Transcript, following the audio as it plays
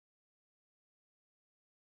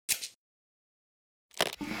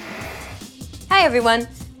Hi everyone!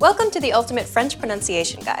 Welcome to the Ultimate French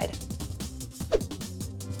Pronunciation Guide.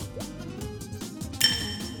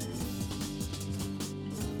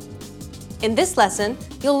 In this lesson,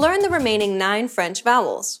 you'll learn the remaining 9 French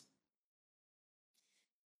vowels.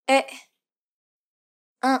 E,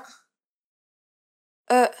 un,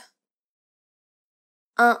 e,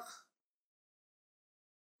 un,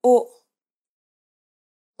 o,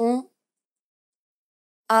 on,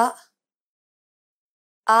 a,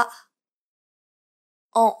 en.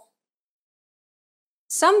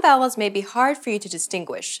 Some vowels may be hard for you to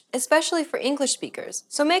distinguish, especially for English speakers,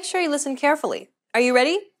 so make sure you listen carefully. Are you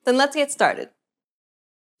ready? Then let's get started.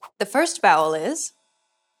 The first vowel is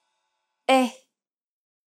Est,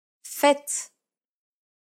 fait,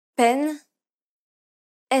 peine,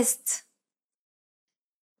 est.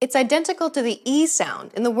 It's identical to the E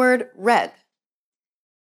sound in the word red.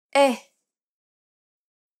 Est,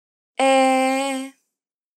 est.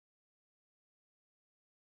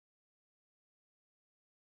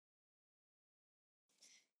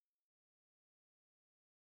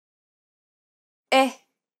 Est,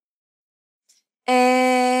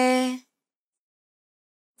 est.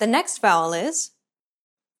 The next vowel is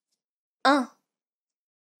Un,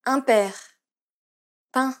 impair,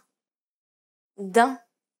 pain, d'un.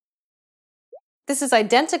 This is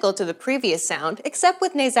identical to the previous sound, except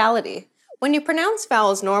with nasality. When you pronounce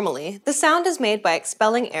vowels normally, the sound is made by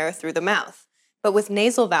expelling air through the mouth. But with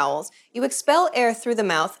nasal vowels, you expel air through the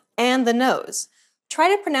mouth and the nose. Try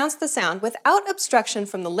to pronounce the sound without obstruction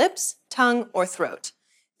from the lips, tongue, or throat.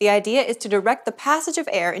 The idea is to direct the passage of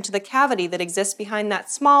air into the cavity that exists behind that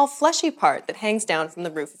small, fleshy part that hangs down from the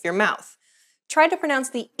roof of your mouth. Try to pronounce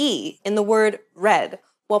the E in the word red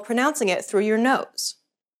while pronouncing it through your nose.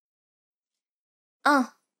 Un,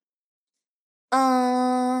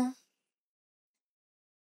 un.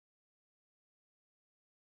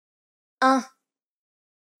 Un,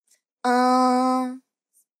 un.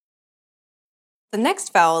 The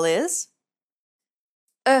next vowel is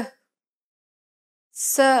E,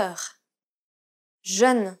 sœur,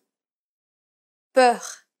 jeune, peur.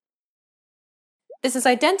 This is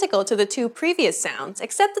identical to the 2 previous sounds,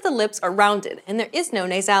 except that the lips are rounded and there is no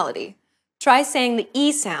nasality. Try saying the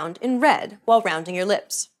E sound in red while rounding your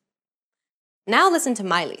lips. Now listen to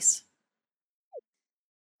Miley's.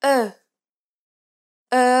 E,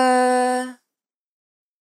 e.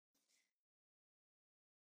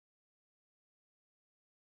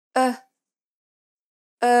 E,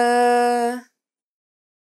 e.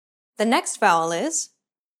 The next vowel is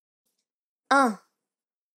Un,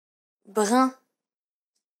 brun,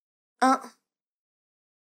 un,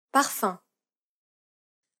 parfum.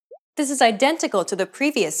 This is identical to the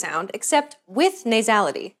previous sound, except with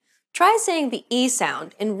nasality. Try saying the E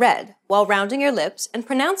sound in red while rounding your lips and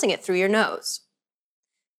pronouncing it through your nose.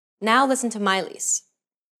 Now listen to Miley's.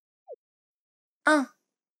 Un,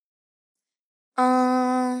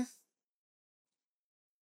 un.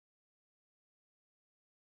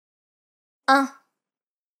 Un,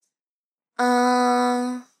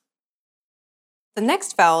 un. The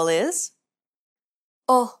next vowel is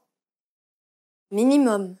O,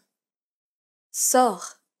 minimum,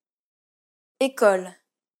 sort, école.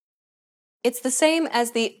 It's the same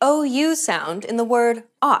as the OU sound in the word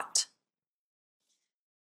ought.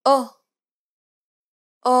 O,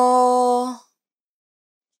 o.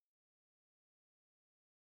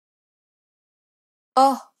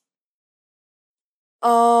 O,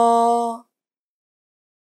 o.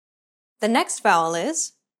 The next vowel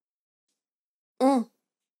is On,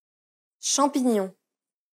 champignon,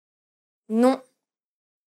 non,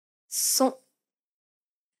 son.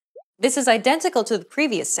 This is identical to the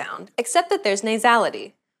previous sound, except that there's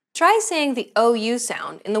nasality. Try saying the OU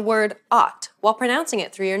sound in the word ought while pronouncing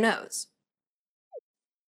it through your nose.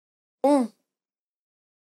 On,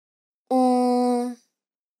 on.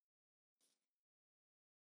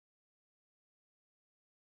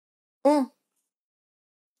 On,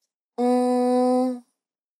 on.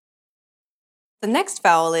 The next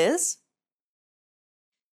vowel is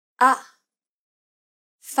A,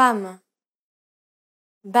 femme,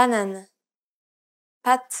 banane,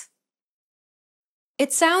 pâte.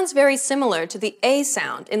 It sounds very similar to the A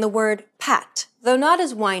sound in the word pat, though not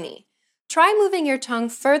as whiny. Try moving your tongue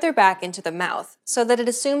further back into the mouth so that it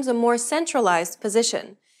assumes a more centralized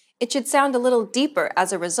position. It should sound a little deeper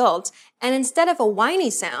as a result, and instead of a whiny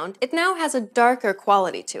sound, it now has a darker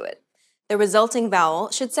quality to it. The resulting vowel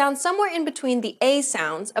should sound somewhere in between the A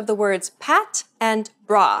sounds of the words pat and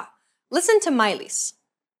bra. Listen to Miley's.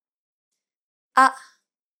 A,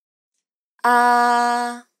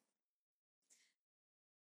 a.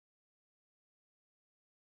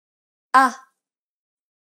 A,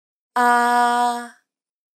 A,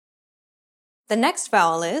 The next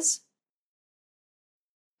vowel is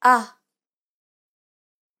A,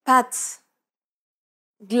 pat,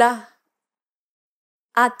 gla,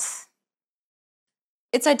 at.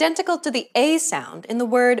 It's identical to the A sound in the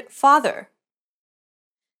word father.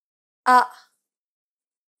 A,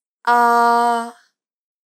 a,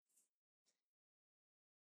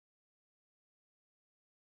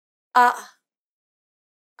 a,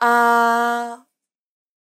 a.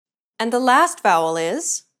 And the last vowel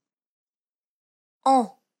is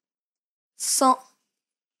En, sans,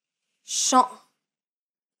 chant,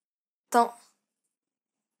 tant.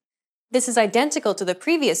 This is identical to the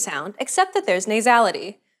previous sound, except that there's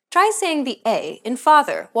nasality. Try saying the A in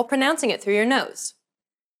father while pronouncing it through your nose.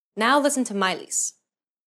 Now listen to Miley's.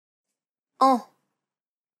 En,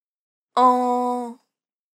 en,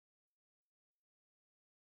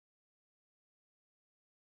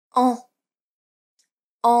 en,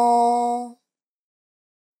 en.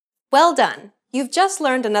 Well done! You've just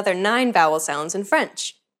learned another 9 vowel sounds in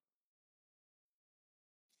French.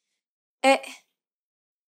 E,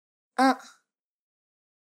 un,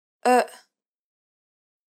 e,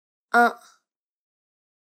 un,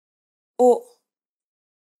 o,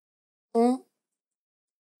 on,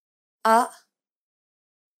 a,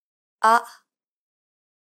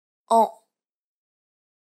 en.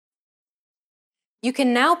 You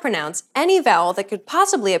can now pronounce any vowel that could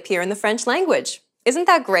possibly appear in the French language. Isn't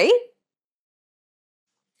that great?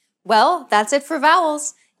 Well, that's it for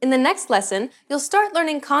vowels. In the next lesson, you'll start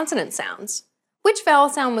learning consonant sounds. Which vowel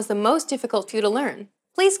sound was the most difficult for you to learn?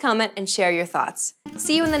 Please comment and share your thoughts.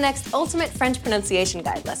 See you in the next Ultimate French Pronunciation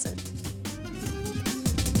Guide lesson.